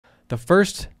The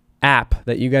first app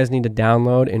that you guys need to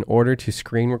download in order to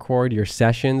screen record your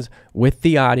sessions with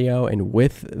the audio and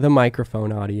with the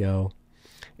microphone audio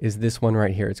is this one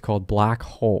right here. It's called Black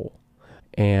Hole,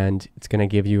 and it's going to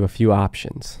give you a few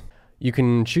options. You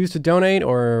can choose to donate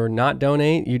or not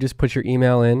donate. You just put your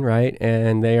email in, right?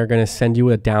 And they are going to send you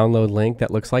a download link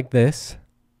that looks like this.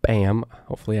 Bam.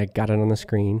 Hopefully I got it on the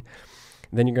screen.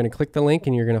 Then you're going to click the link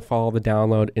and you're going to follow the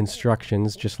download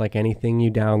instructions, just like anything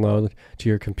you download to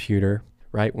your computer,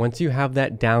 right? Once you have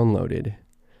that downloaded,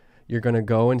 you're going to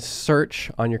go and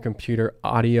search on your computer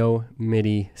audio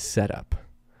MIDI setup.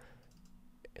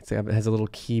 It has a little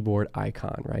keyboard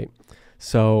icon, right?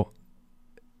 So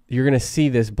you're going to see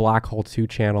this Black Hole 2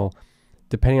 channel.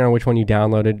 Depending on which one you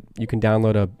downloaded, you can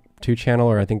download a 2 channel,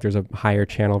 or I think there's a higher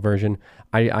channel version.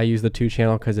 I use the 2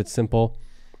 channel because it's simple.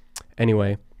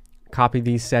 Anyway, copy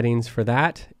these settings for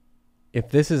that. If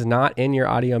this is not in your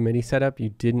audio MIDI setup, you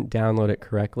didn't download it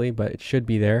correctly, but it should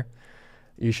be there.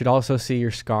 You should also see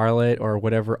your Scarlett or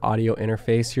whatever audio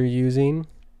interface you're using.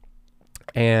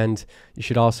 And you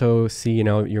should also see, you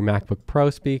know, your MacBook Pro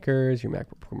speakers, your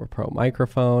MacBook Pro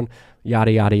microphone,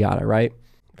 yada, yada, yada, right?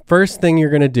 First thing you're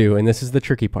going to do, and this is the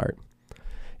tricky part,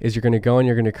 is you're going to go and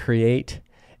you're going to create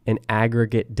an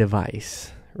aggregate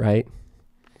device, right?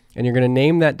 And you're going to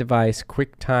name that device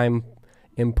QuickTime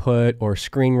Input or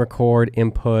Screen Record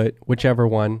Input, whichever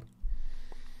one.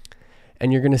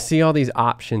 And you're going to see all these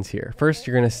options here. First,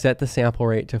 you're going to set the sample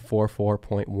rate to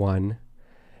 44.1.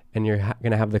 And you're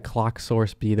going to have the clock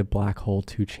source be the Black Hole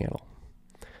 2 channel.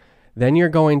 Then you're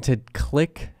going to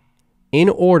click in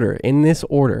order, in this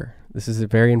order. This is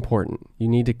very important. You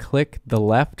need to click the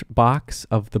left box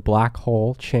of the Black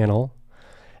Hole channel,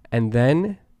 and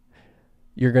then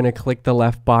you're going to click the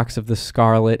left box of the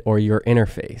Scarlett or your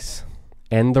interface,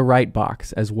 and the right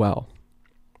box as well.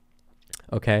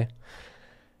 Okay?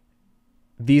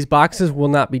 These boxes will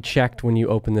not be checked when you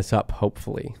open this up,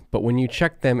 hopefully. But when you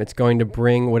check them, it's going to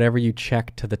bring whatever you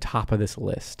check to the top of this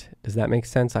list. Does that make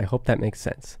sense? I hope that makes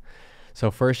sense.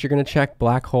 So first you're going to check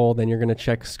Black Hole, then you're going to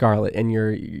check Scarlett, and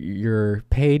your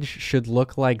page should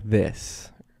look like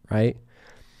this, right?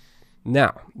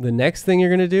 Now, the next thing you're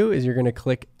going to do is you're going to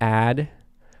click Add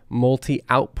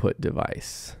Multi-Output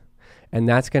Device. And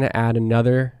that's going to add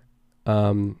another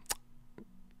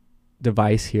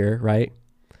device here, right?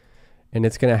 And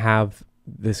it's going to have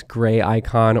this gray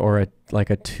icon or like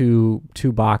a two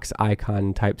box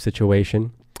icon type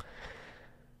situation.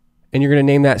 And you're going to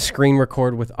name that Screen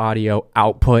Record with Audio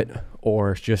Output,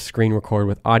 or just Screen Record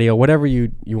with Audio, whatever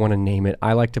you want to name it.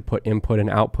 I like to put input and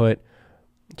output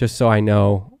just so I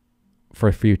know for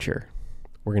future.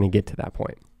 We're going to get to that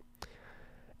point.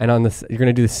 And on this, you're going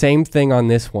to do the same thing on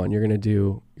this one. You're going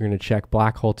to check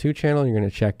Black Hole 2 channel. You're going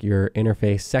to check your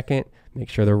interface second. Make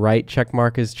sure the right check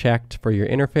mark is checked for your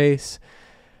interface.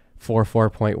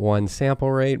 44.1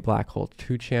 sample rate, Black Hole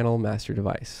 2 channel, master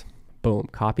device. Boom,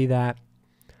 copy that.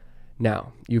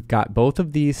 Now, you've got both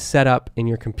of these set up in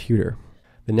your computer.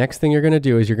 The next thing you're going to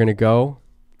do is you're going to go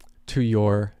to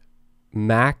your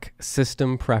Mac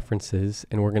system preferences,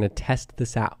 and we're going to test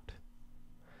this out.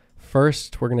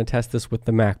 First, we're going to test this with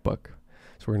the MacBook.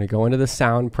 So we're going to go into the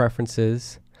sound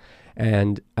preferences,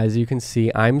 and as you can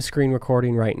see, I'm screen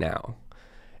recording right now.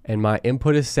 And my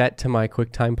input is set to my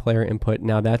QuickTime Player input.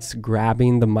 Now that's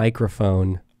grabbing the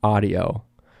microphone audio.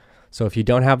 So if you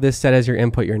don't have this set as your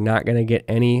input, you're not going to get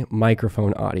any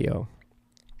microphone audio.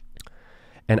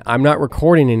 And I'm not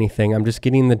recording anything. I'm just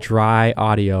getting the dry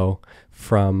audio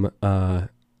from the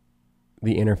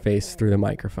interface through the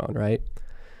microphone, right?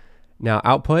 Now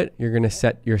output, you're going to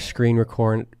set your screen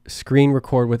record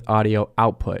with audio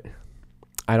output.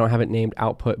 I don't have it named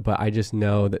output, but I just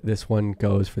know that this one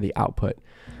goes for the output.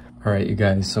 All right, you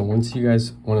guys, so once you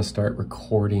guys want to start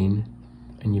recording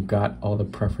and you've got all the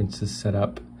preferences set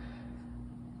up,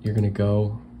 you're going to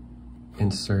go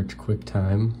and search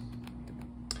QuickTime.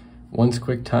 Once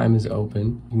QuickTime is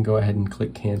open, you can go ahead and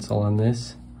click cancel on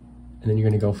this. And then you're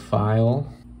going to go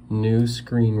File, New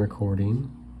Screen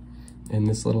Recording. And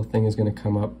this little thing is going to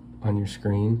come up on your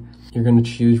screen. You're going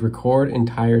to choose Record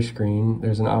Entire Screen.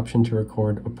 There's an option to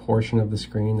record a portion of the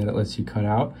screen that it lets you cut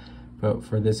out. But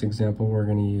for this example, we're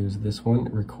going to use this one,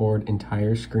 Record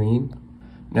Entire Screen.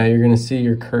 Now you're going to see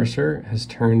your cursor has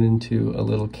turned into a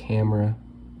little camera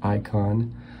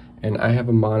icon. And I have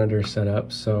a monitor set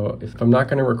up, so if I'm not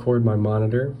going to record my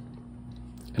monitor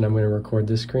and I'm going to record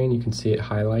this screen, you can see it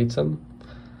highlights them.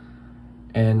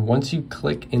 And once you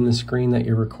click in the screen that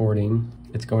you're recording,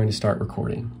 it's going to start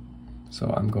recording.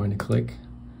 So I'm going to click.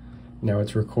 Now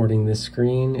it's recording this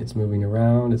screen. It's moving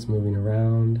around. It's moving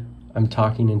around. I'm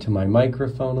talking into my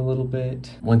microphone a little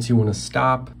bit. Once you want to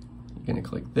stop, You're gonna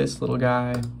click this little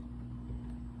guy.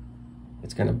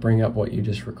 It's gonna bring up what you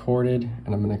just recorded,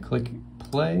 and I'm gonna click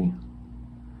play.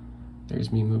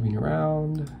 There's me moving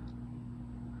around.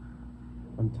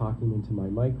 I'm talking into my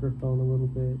microphone a little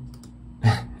bit.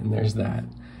 And there's that.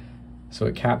 So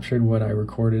it captured what I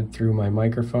recorded through my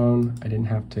microphone. I didn't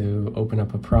have to open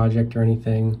up a project or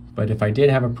anything. But if I did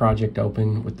have a project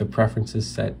open with the preferences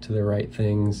set to the right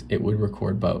things, it would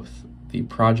record both the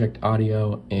project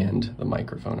audio and the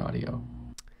microphone audio.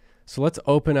 So let's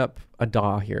open up a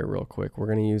DAW here real quick. We're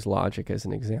gonna use Logic as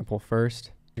an example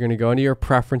first. You're gonna go into your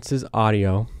preferences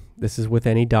audio. This is with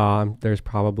any DAW. There's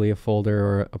probably a folder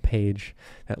or a page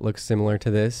that looks similar to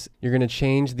this. You're going to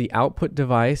change the output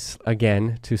device,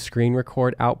 again, to screen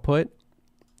record output,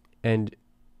 and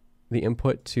the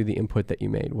input to the input that you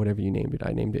made, whatever you named it.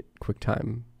 I named it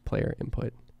QuickTime Player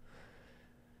Input.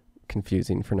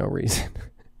 Confusing for no reason.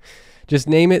 Just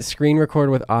name it screen record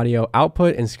with audio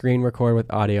output and screen record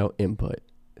with audio input.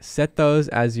 Set those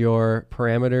as your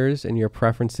parameters in your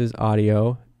preferences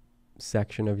audio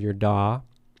section of your DAW.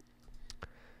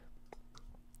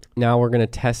 Now we're going to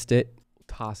test it,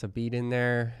 toss a beat in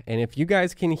there, and if you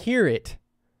guys can hear it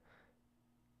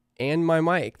and my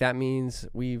mic, that means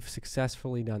we've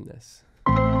successfully done this.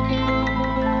 I'm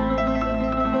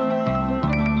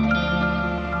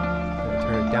going to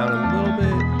turn it down a little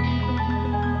bit.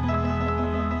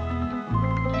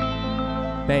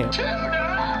 Bam. Tuna,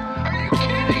 are you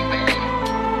kidding me?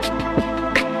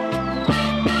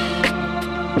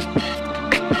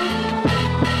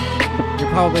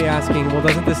 Probably asking, well,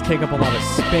 doesn't this take up a lot of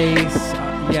space?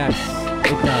 Yes,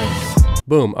 it does.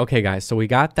 Boom. Okay, guys, so we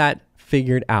got that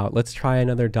figured out. Let's try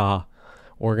another DAW.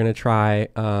 We're going to try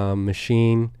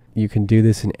Machine. You can do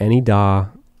this in any DAW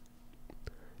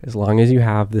as long as you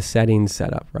have the settings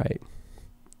set up right.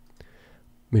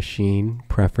 Machine,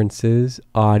 preferences,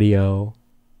 audio.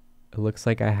 It looks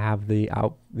like I have the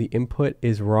input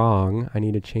is wrong. I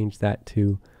need to change that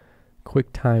to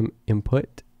QuickTime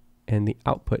input. And the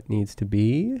output needs to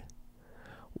be,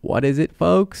 what is it,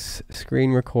 folks?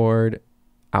 Screen record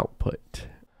output.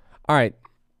 All right,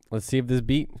 let's see if this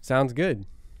beat sounds good.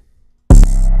 Hey,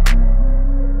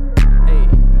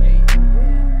 hey,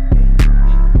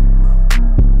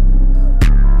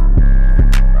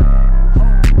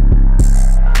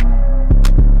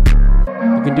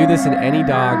 You can do this in any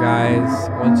DAW, guys.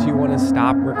 Once you want to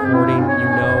stop recording, all you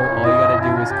gotta do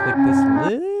is click this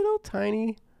little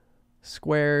tiny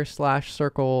square /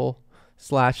 circle /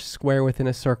 square within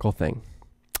a circle thing.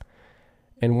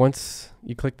 And once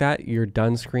you click that, you're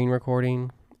done screen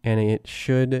recording, and it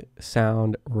should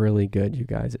sound really good, you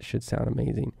guys. It should sound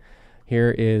amazing.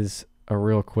 Here is a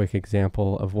real quick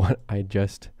example of what I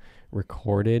just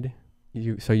recorded.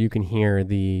 So you can hear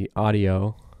the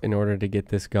audio in order to get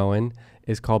this going.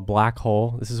 Is called Black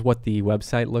Hole. This is what the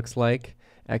website looks like.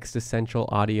 Existential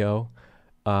Audio.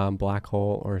 Black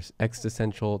Hole or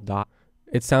existential dot.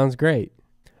 It sounds great.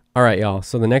 All right, y'all.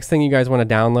 So the next thing you guys want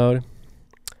to download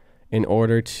in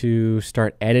order to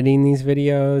start editing these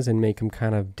videos and make them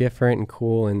kind of different and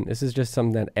cool, and this is just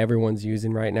something that everyone's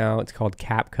using right now. It's called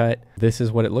CapCut. This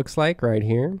is what it looks like right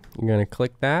here. You're going to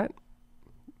click that.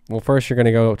 Well, first you're going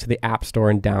to go to the App Store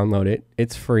and download it.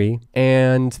 It's free.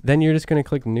 And then you're just going to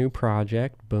click New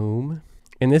Project. Boom.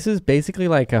 And this is basically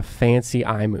like a fancy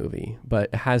iMovie, but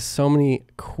it has so many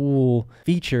cool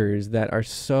features that are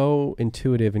so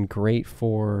intuitive and great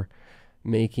for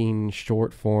making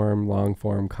short form, long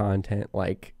form content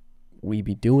like we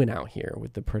be doing out here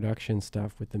with the production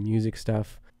stuff, with the music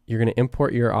stuff. You're going to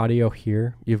import your audio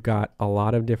here. You've got a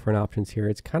lot of different options here.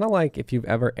 It's kind of like if you've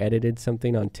ever edited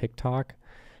something on TikTok.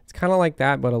 It's kind of like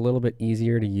that, but a little bit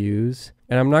easier to use.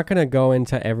 And I'm not going to go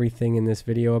into everything in this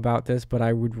video about this, but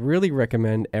I would really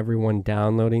recommend everyone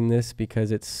downloading this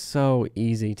because it's so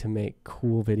easy to make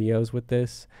cool videos with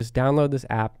this. Just download this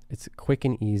app. It's quick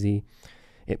and easy.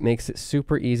 It makes it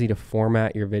super easy to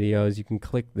format your videos. You can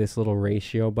click this little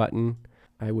ratio button.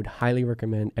 I would highly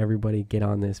recommend everybody get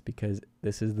on this because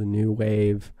this is the new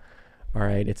wave. All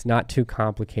right, it's not too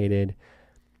complicated.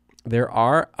 There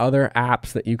are other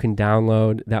apps that you can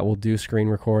download that will do screen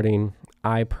recording.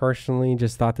 I personally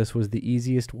just thought this was the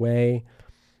easiest way.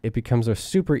 It becomes a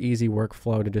super easy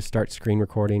workflow to just start screen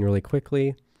recording really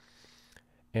quickly.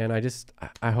 And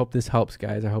I hope this helps,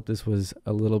 guys. I hope this was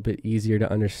a little bit easier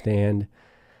to understand.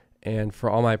 And for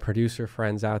all my producer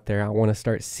friends out there, I want to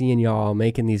start seeing y'all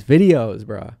making these videos,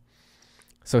 bruh.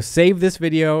 So save this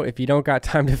video. If you don't got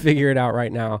time to figure it out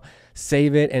right now,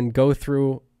 save it and go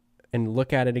through and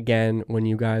look at it again when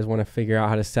you guys want to figure out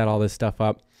how to set all this stuff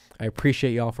up. I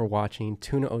appreciate y'all for watching.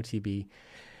 Tunaotb.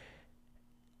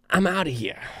 I'm out of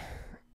here.